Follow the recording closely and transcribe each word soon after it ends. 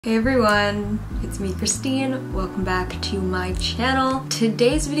Hey everyone, it's me Kristine. Welcome back to my channel.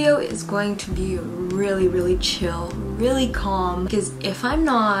 Today's video is going to be really chill, really calm, because if I'm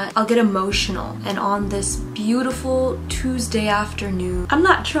not, I'll get emotional. And on this beautiful Tuesday afternoon, I'm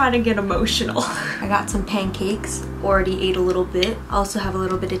not trying to get emotional. I got some pancakes, already ate a little bit. I also have a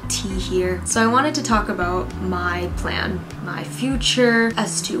little bit of tea here. So I wanted to talk about my plan, my future,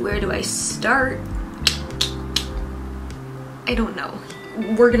 as to where do I start? I don't know.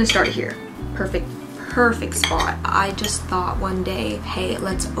 We're gonna start here. Perfect spot. I just thought one day, hey,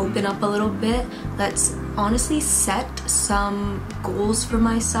 let's open up a little bit. Let's honestly set some goals for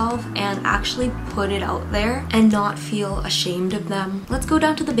myself and actually put it out there and not feel ashamed of them. Let's go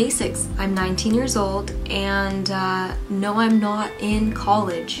down to the basics. I'm 19 years old and no, I'm not in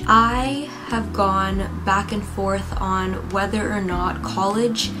college. I have gone back and forth on whether or not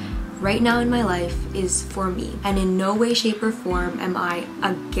college right now in my life is for me, and in no way, shape, or form am I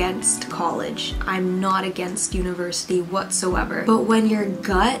against college. I'm not against university whatsoever. But when your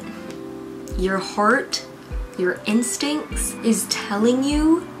gut, your heart, your instincts is telling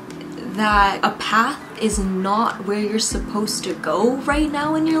you that a path is not where you're supposed to go right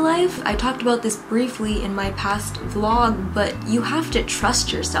now in your life. I talked about this briefly in my past vlog, but you have to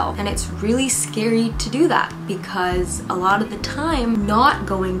trust yourself, and it's really scary to do that because a lot of the time not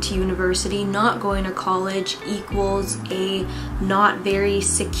going to university, not going to college equals a not very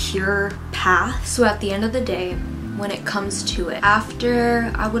secure path. So at the end of the day, when it comes to it,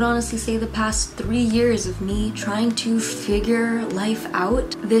 after I would honestly say the past 3 years of me trying to figure life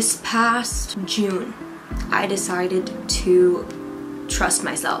out, this past June I decided to trust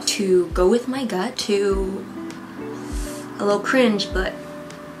myself, to go with my gut, to, a little cringe, but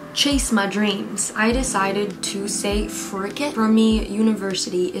chase my dreams. I decided to say, frick it. For me,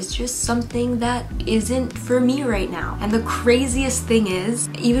 university is just something that isn't for me right now. And the craziest thing is,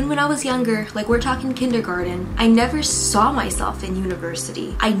 even when I was younger, like we're talking kindergarten, I never saw myself in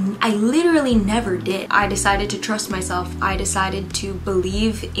university. I literally never did. I decided to trust myself. I decided to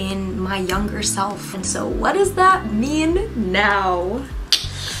believe in my younger self. And so what does that mean now?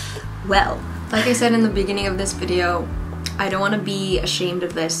 Well, like I said in the beginning of this video, I don't want to be ashamed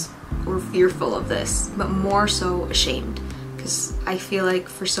of this or fearful of this, but more so ashamed, because I feel like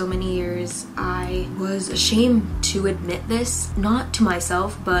for so many years I was ashamed to admit this, not to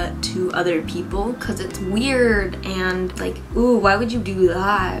myself but to other people, because it's weird and like, ooh, why would you do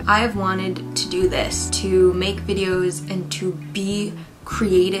that? I have wanted to do this, to make videos and to be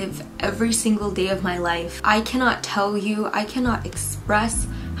creative every single day of my life. I cannot tell you, I cannot express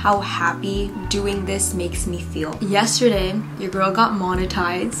how happy doing this makes me feel. Yesterday, your girl got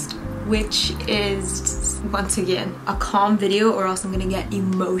monetized, which is, once again, a calm video or else I'm gonna get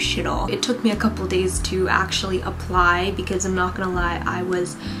emotional. It took me a couple days to actually apply because I'm not gonna lie, I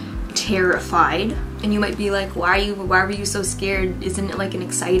was terrified. And you might be like, why were you so scared? Isn't it like an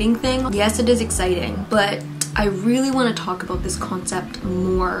exciting thing? Yes, it is exciting, but I really want to talk about this concept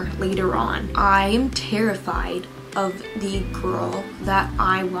more later on. I am terrified of the girl that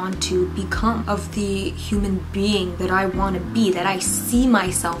I want to become, of the human being that I want to be, that I see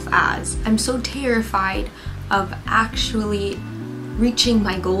myself as. I'm so terrified of actually reaching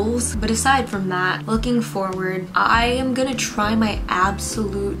my goals. But aside from that, looking forward, I am gonna try my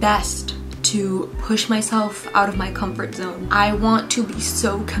absolute best to push myself out of my comfort zone. I want to be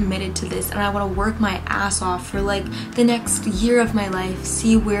so committed to this, and I want to work my ass off for like the next year of my life,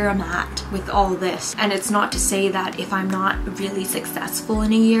 see where I'm at with all this. And it's not to say that if I'm not really successful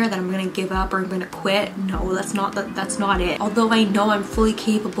in a year that I'm gonna give up or I'm gonna quit. No, that's not it. Although I know I'm fully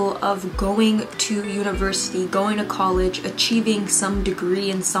capable of going to university, going to college, achieving some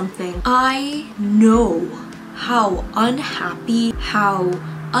degree in something, I know how unhappy, how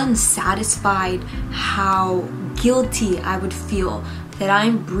unsatisfied, how guilty I would feel that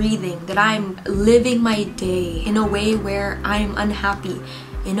I'm breathing, that I'm living my day in a way where I'm unhappy,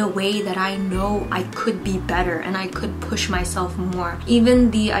 in a way that I know I could be better and I could push myself more.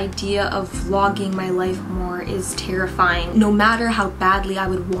 Even the idea of vlogging my life more is terrifying. No matter how badly I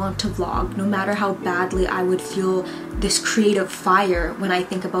would want to vlog, no matter how badly I would feel this creative fire when I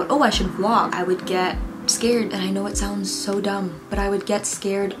think about, oh, I should vlog, I would get scared. And I know it sounds so dumb, but I would get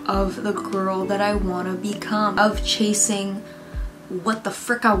scared of the girl that I want to become, of chasing what the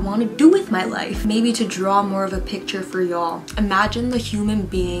frick I want to do with my life. Maybe to draw more of a picture for y'all, imagine the human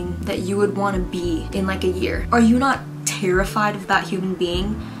being that you would want to be in like a year. Are you not terrified of that human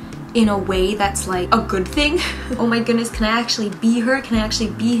being in a way that's like a good thing? Oh my goodness, can I actually be her? Can I actually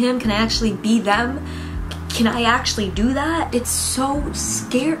be him? Can I actually be them? can I actually do that? It's so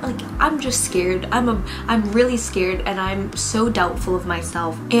scared. Like, I'm just scared. I'm really scared, and I'm so doubtful of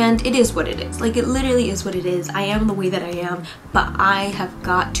myself. And it is what it is. Like, it literally is what it is. I am the way that I am, but I have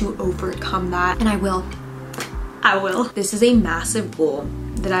got to overcome that, and I will. This is a massive goal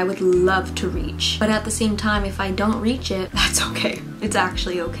that I would love to reach, but at the same time, if I don't reach it, that's okay. It's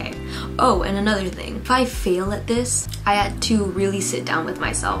actually okay. Oh, and another thing, if I fail at this, I had to really sit down with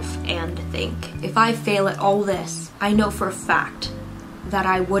myself and think, if I fail at all this, I know for a fact that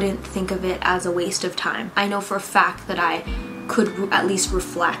I wouldn't think of it as a waste of time. I know for a fact that I could at least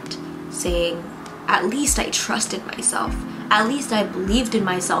reflect, saying, at least I trusted myself. At least I believed in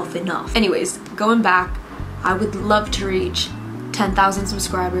myself enough. Anyways, going back, I would love to reach 10,000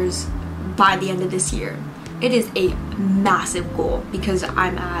 subscribers by the end of this year. It is a massive goal because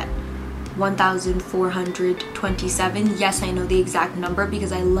I'm at 1,427. Yes, I know the exact number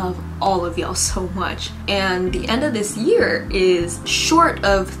because I love all of y'all so much. And the end of this year is short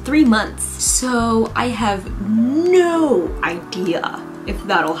of 3 months. So I have no idea if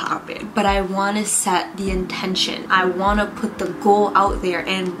that'll happen, but I want to set the intention. I want to put the goal out there,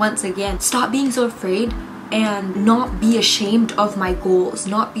 and once again, stop being so afraid and not be ashamed of my goals,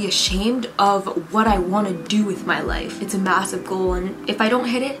 not be ashamed of what I want to do with my life. It's a massive goal, and if I don't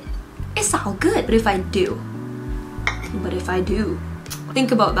hit it, it's all good. But if I do,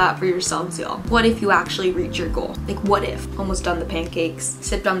 think about that for yourselves, y'all. What if you actually reach your goal? Like, what if? Almost done the pancakes.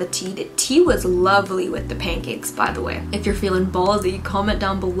 Sipped on the tea. The tea was lovely with the pancakes, by the way. If you're feeling ballsy, comment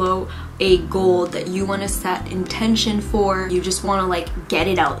down below a goal that you want to set intention for. You just want to like get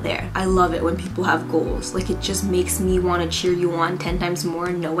it out there. I love it when people have goals. Like, it just makes me want to cheer you on 10 times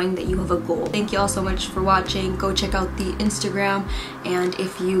more knowing that you have a goal. Thank you all so much for watching. Go check out the Instagram, and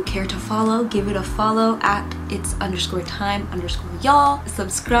if you care to follow, give it a follow at its_time_y'all.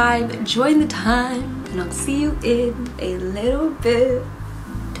 Subscribe, join the time, and I'll see you in a little bit.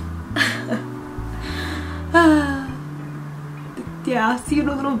 Yeah, see you in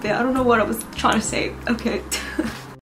a little bit. I don't know what I was trying to say. Okay.